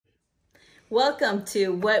Welcome to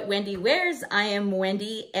What Wendy Wears. I am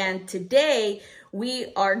Wendy, and today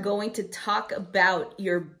we are going to talk about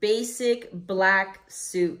your basic black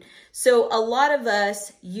suit. So a lot of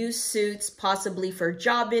us use suits possibly for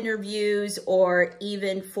job interviews or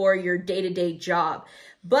even for your day-to-day job.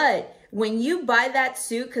 But when you buy that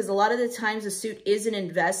suit, because a lot of the times a suit is an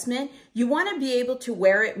investment, you want to be able to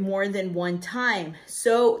wear it more than one time.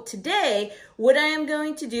 So today, what I am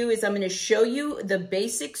going to do is I'm going to show you the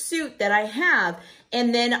basic suit that I have,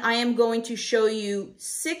 and then I am going to show you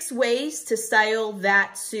 6 ways to style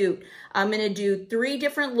that suit. I'm going to do 3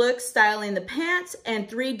 different looks styling the pants and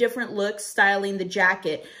 3 different looks styling the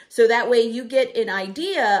jacket. So that way you get an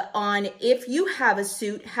idea on, if you have a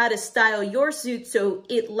suit, how to style your suit so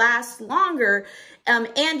it lasts longer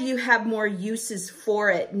and you have more uses for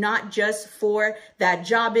it, not just for that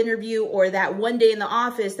job interview or that one day in the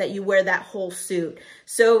office that you wear that whole suit.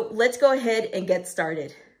 So let's go ahead and get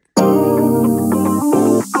started.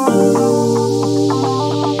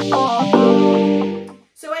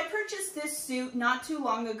 So I purchased this suit not too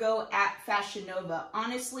long ago at Fashion Nova.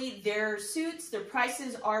 Honestly, their suits, their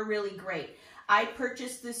prices are really great. I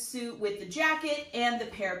purchased this suit with the jacket and the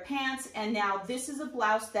pair of pants, and now this is a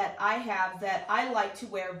blouse that I have that I like to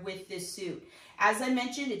wear with this suit. As I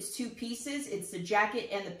mentioned, it's 2 pieces. It's the jacket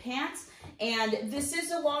and the pants, and this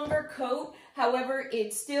is a longer coat. However,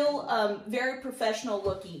 it's still very professional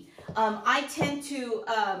looking. I tend to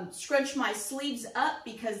scrunch my sleeves up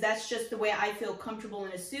because that's just the way I feel comfortable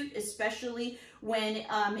in a suit, especially when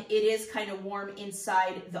it is kind of warm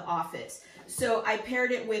inside the office. So I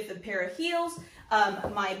paired it with a pair of heels,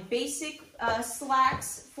 my basic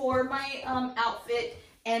slacks for my outfit,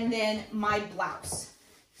 and then my blouse.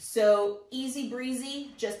 So easy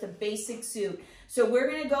breezy, just a basic suit. So we're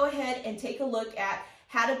going to go ahead and take a look at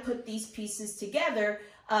how to put these pieces together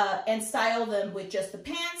and style them with just the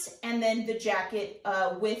pants and then the jacket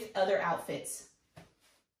with other outfits.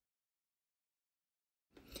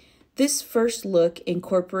 This first look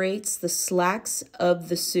incorporates the slacks of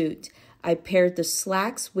the suit. I paired the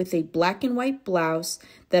slacks with a black and white blouse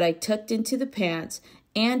that I tucked into the pants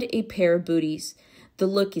and a pair of booties. The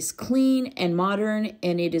look is clean and modern,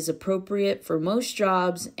 and it is appropriate for most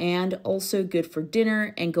jobs and also good for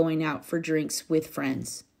dinner and going out for drinks with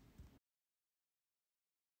friends.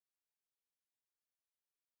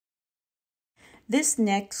 This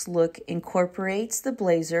next look incorporates the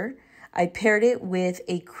blazer. I paired it with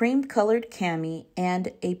a cream-colored cami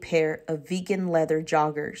and a pair of vegan leather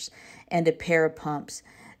joggers and a pair of pumps.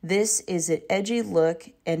 This is an edgy look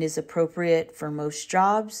and is appropriate for most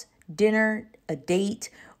jobs, dinner, a date,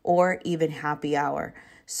 or even happy hour.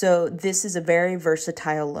 So this is a very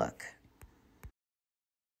versatile look.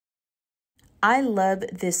 I love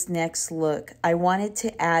this next look. I wanted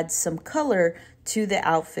to add some color to the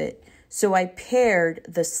outfit. So I paired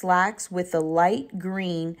the slacks with a light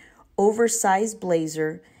green oversized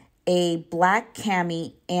blazer, a black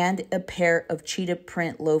cami, and a pair of cheetah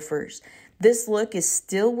print loafers. This look is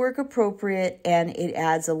still work appropriate and it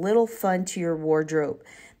adds a little fun to your wardrobe.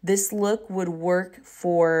 This look would work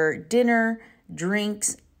for dinner,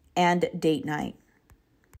 drinks, and date night.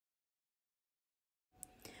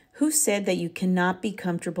 Who said that you cannot be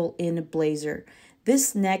comfortable in a blazer?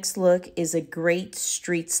 This next look is a great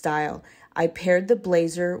street style. I paired the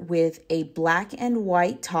blazer with a black and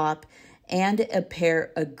white top and a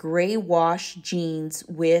pair of gray wash jeans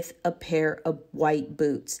with a pair of white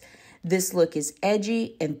boots. This look is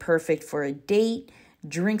edgy and perfect for a date,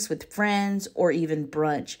 drinks with friends, or even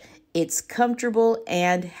brunch. It's comfortable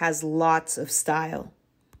and has lots of style.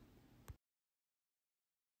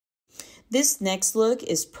 This next look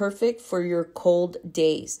is perfect for your cold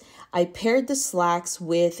days. I paired the slacks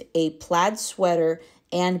with a plaid sweater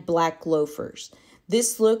and black loafers.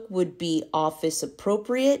 This look would be office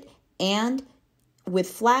appropriate, and with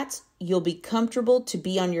flats, you'll be comfortable to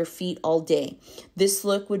be on your feet all day. This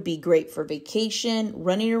look would be great for vacation,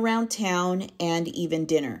 running around town, and even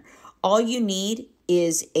dinner. All you need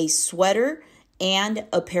is a sweater and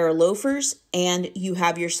a pair of loafers, and you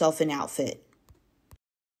have yourself an outfit.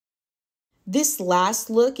 This last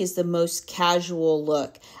look is the most casual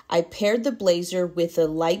look. I paired the blazer with a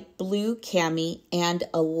light blue cami and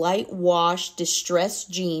a light wash distressed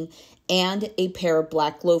jean and a pair of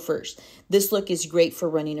black loafers. This look is great for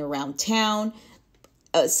running around town,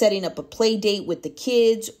 setting up a play date with the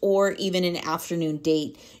kids, or even an afternoon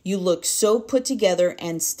date. You look so put together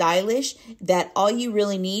and stylish that all you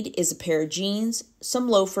really need is a pair of jeans, some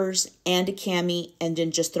loafers, and a cami, and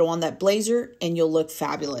then just throw on that blazer and you'll look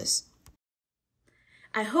fabulous.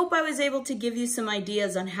 I hope I was able to give you some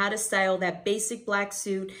ideas on how to style that basic black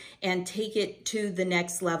suit and take it to the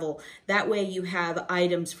next level. That way you have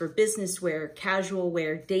items for business wear, casual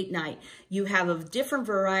wear, date night. You have a different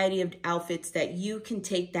variety of outfits that you can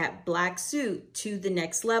take that black suit to the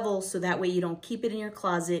next level, so that way you don't keep it in your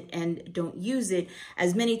closet and don't use it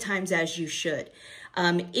as many times as you should.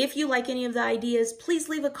 If you like any of the ideas, please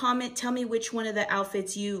leave a comment. Tell me which one of the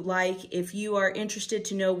outfits you like. If you are interested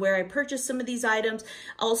to know where I purchased some of these items,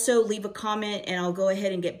 also leave a comment and I'll go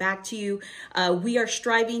ahead and get back to you. We are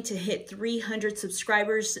striving to hit 300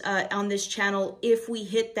 subscribers on this channel. If we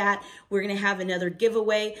hit that, we're going to have another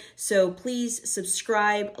giveaway. So please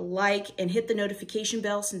subscribe, like, and hit the notification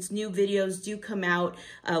bell since new videos do come out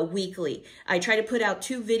weekly. I try to put out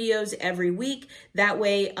 2 videos every week. That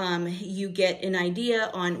way you get an idea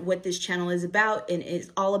on what this channel is about, and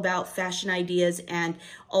it's all about fashion ideas and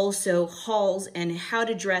also hauls and how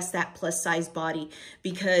to dress that plus size body,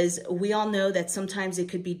 because we all know that sometimes it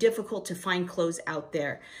could be difficult to find clothes out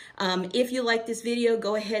there. If you like this video,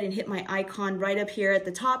 go ahead and hit my icon right up here at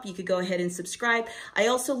the top. You could go ahead and subscribe. I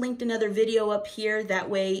also linked another video up here. That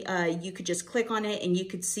way you could just click on it and you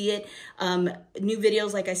could see it. New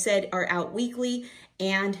videos, like I said, are out weekly,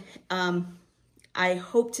 and I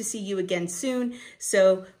hope to see you again soon.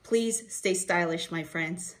 So please stay stylish, my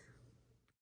friends.